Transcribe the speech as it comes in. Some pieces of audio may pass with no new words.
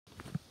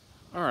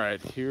All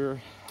right,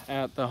 here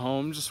at the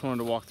home, just wanted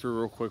to walk through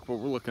real quick what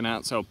we're looking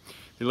at. So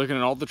you're looking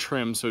at all the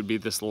trim, so it'd be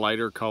this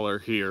lighter color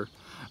here.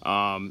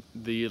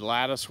 The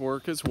lattice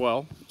work as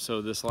well,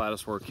 so this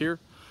lattice work here.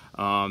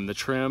 The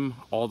trim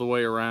all the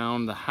way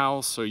around the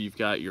house, so you've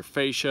got your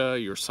fascia,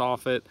 your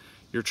soffit,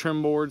 your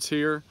trim boards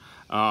here,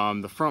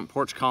 the front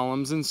porch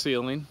columns and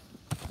ceiling.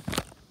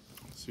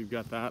 So you've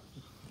got that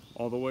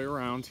all the way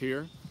around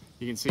here.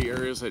 You can see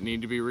areas that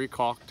need to be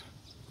recaulked.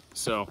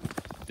 So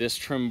this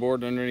trim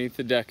board underneath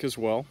the deck as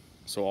well.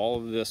 So all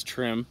of this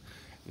trim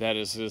that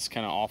is this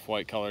kind of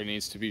off-white color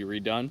needs to be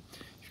redone.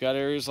 You've got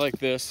areas like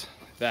this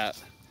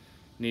that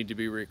need to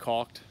be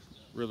recaulked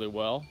really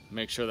well.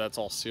 Make sure that's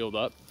all sealed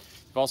up.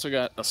 You've also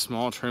got a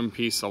small trim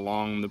piece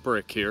along the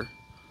brick here.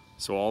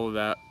 So all of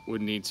that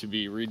would need to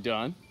be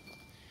redone.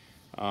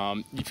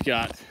 You've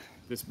got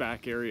this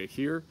back area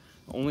here.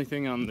 The only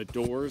thing on the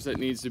doors that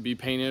needs to be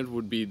painted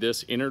would be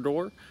this inner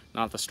door,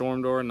 not the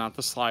storm door, not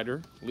the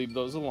slider. Leave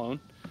those alone.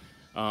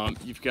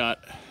 You've got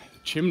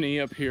chimney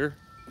up here.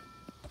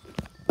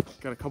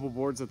 Got a couple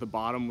boards at the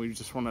bottom we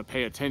just want to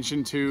pay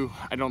attention to.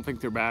 I don't think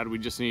they're bad. We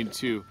just need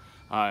to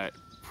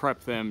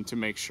prep them to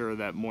make sure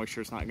that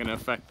moisture is not going to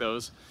affect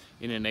those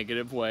in a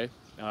negative way,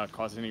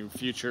 cause any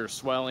future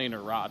swelling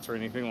or rots or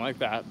anything like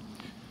that.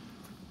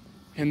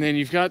 And then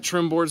you've got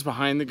trim boards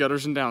behind the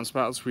gutters and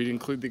downspouts. We'd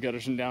include the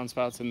gutters and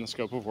downspouts in the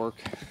scope of work.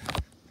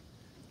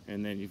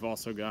 And then you've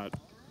also got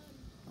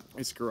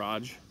this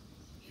garage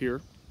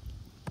here.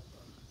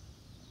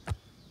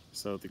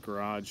 So the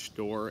garage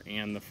door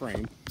and the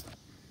frame.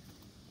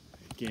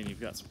 Again,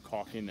 you've got some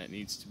caulking that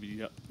needs to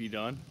be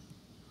done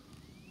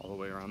all the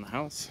way around the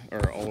house,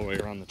 or all the way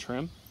around the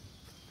trim.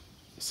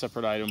 A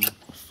separate item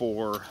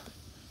for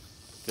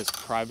this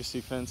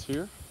privacy fence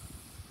here.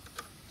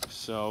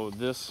 So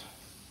this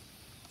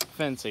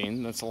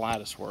fencing, that's a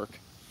lattice work.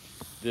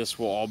 This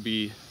will all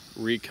be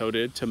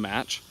recoated to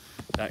match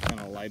that kind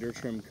of lighter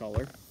trim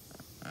color.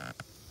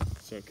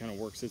 So it kind of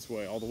works its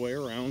way all the way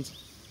around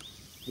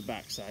the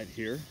back side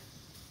here.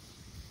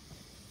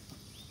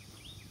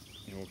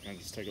 And we'll kind of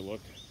just take a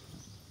look.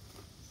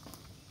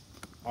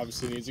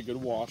 Obviously it needs a good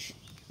wash.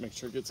 Make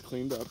sure it gets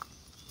cleaned up.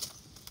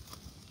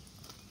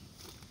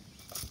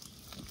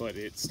 But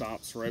it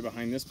stops right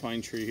behind this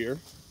pine tree here.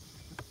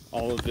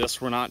 All of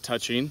this we're not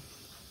touching.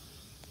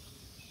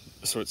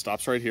 So it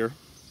stops right here.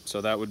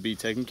 So that would be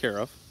taken care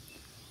of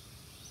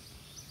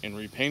and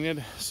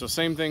repainted. So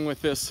same thing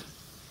with this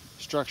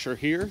structure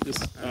here, this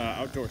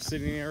outdoor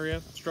sitting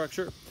area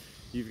structure.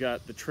 You've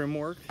got the trim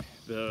work,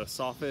 the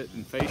soffit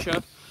and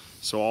fascia.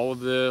 So all of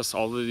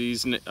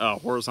these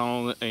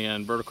horizontal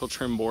and vertical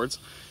trim boards,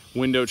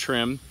 window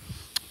trim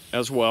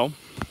as well.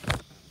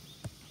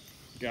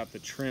 Got the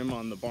trim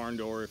on the barn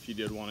door if you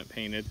did want it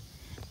painted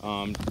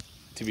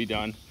to be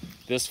done.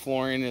 This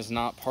flooring is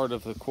not part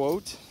of the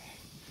quote.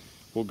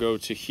 We'll go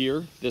to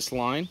here, this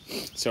line.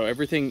 So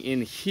everything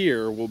in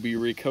here will be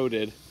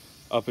recoated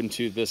up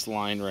into this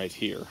line right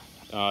here.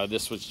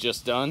 This was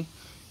just done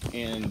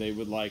and they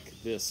would like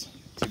this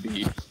to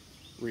be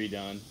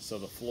redone. So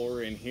the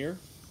floor in here,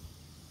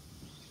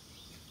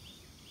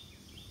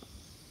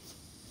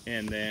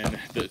 and then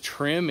the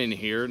trim in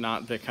here,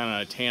 not the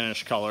kind of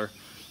tannish color,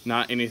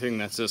 not anything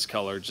that's this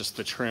color, just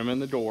the trim in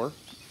the door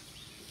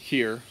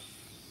here.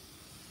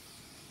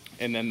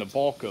 And then the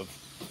bulk of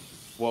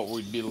what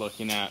we'd be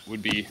looking at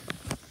would be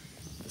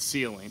the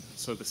ceiling.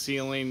 So the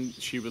ceiling,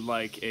 she would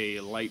like a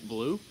light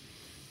blue,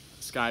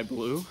 sky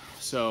blue.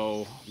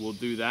 So we'll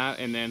do that,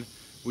 and then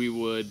we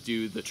would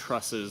do the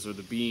trusses or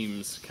the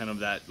beams, kind of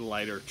that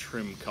lighter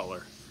trim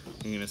color.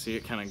 You're gonna see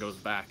it kind of goes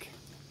back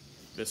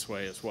this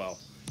way as well.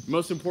 The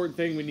most important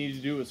thing we need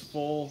to do is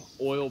full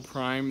oil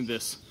prime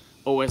this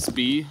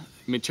OSB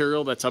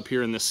material that's up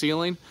here in the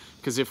ceiling,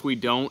 because if we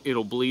don't,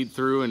 it'll bleed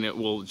through and it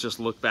will just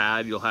look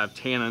bad. You'll have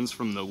tannins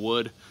from the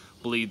wood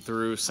bleed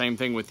through. Same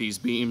thing with these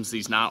beams,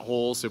 these knot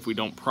holes. If we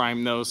don't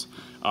prime those,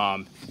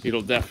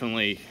 it'll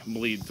definitely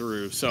bleed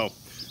through. So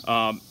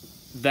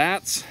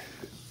that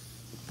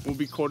will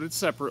be quoted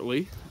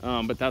separately,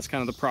 but that's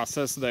kind of the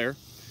process there.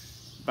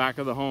 Back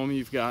of the home,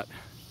 you've got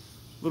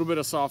a little bit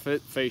of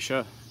soffit,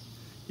 fascia.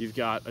 You've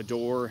got a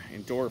door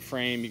and door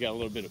frame. You got a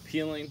little bit of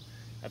peeling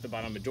at the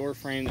bottom of the door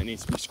frame that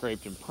needs to be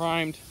scraped and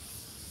primed.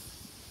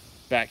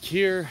 Back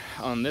here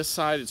on this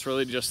side, it's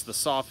really just the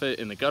soffit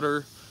and the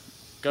gutter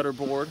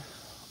board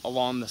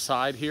along the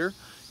side here.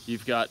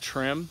 You've got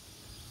trim,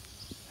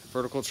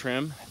 vertical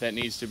trim that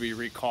needs to be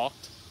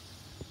recaulked,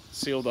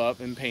 sealed up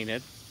and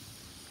painted.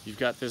 You've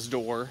got this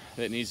door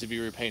that needs to be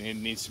repainted,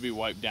 needs to be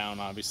wiped down,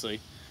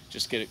 obviously.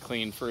 Just get it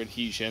clean for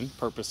adhesion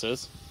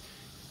purposes.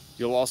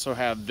 You'll also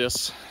have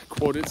this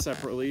quoted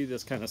separately,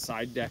 this kind of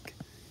side deck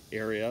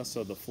area.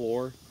 So the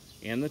floor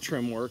and the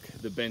trim work,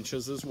 the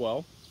benches as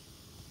well.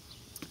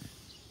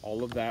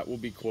 All of that will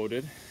be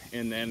quoted.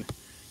 And then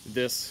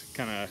this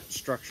kind of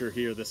structure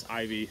here, this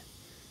ivy,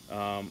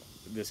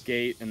 this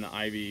gate and the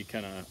ivy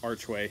kind of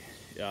archway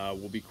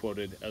will be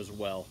quoted as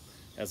well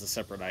as a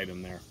separate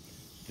item there.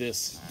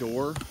 This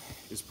door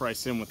is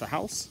priced in with the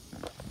house.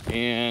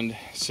 And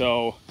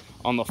so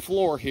On the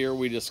floor here,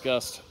 we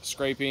discussed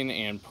scraping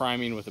and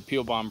priming with a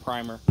peel bond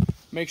primer.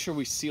 Make sure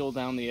we seal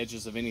down the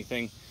edges of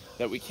anything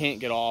that we can't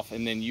get off,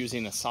 and then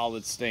using a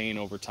solid stain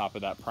over top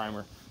of that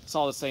primer.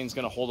 Solid stain is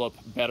going to hold up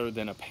better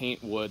than a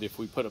paint would if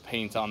we put a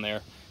paint on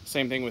there.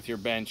 Same thing with your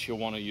bench, you'll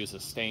want to use a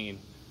stain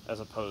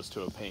as opposed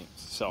to a paint.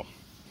 So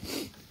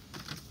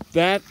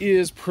that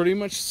is pretty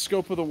much the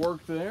scope of the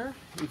work there.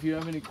 If you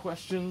have any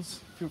questions,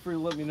 feel free to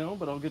let me know,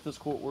 but I'll get this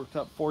quote worked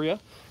up for you,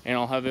 and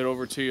I'll have it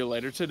over to you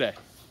later today.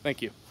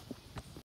 Thank you.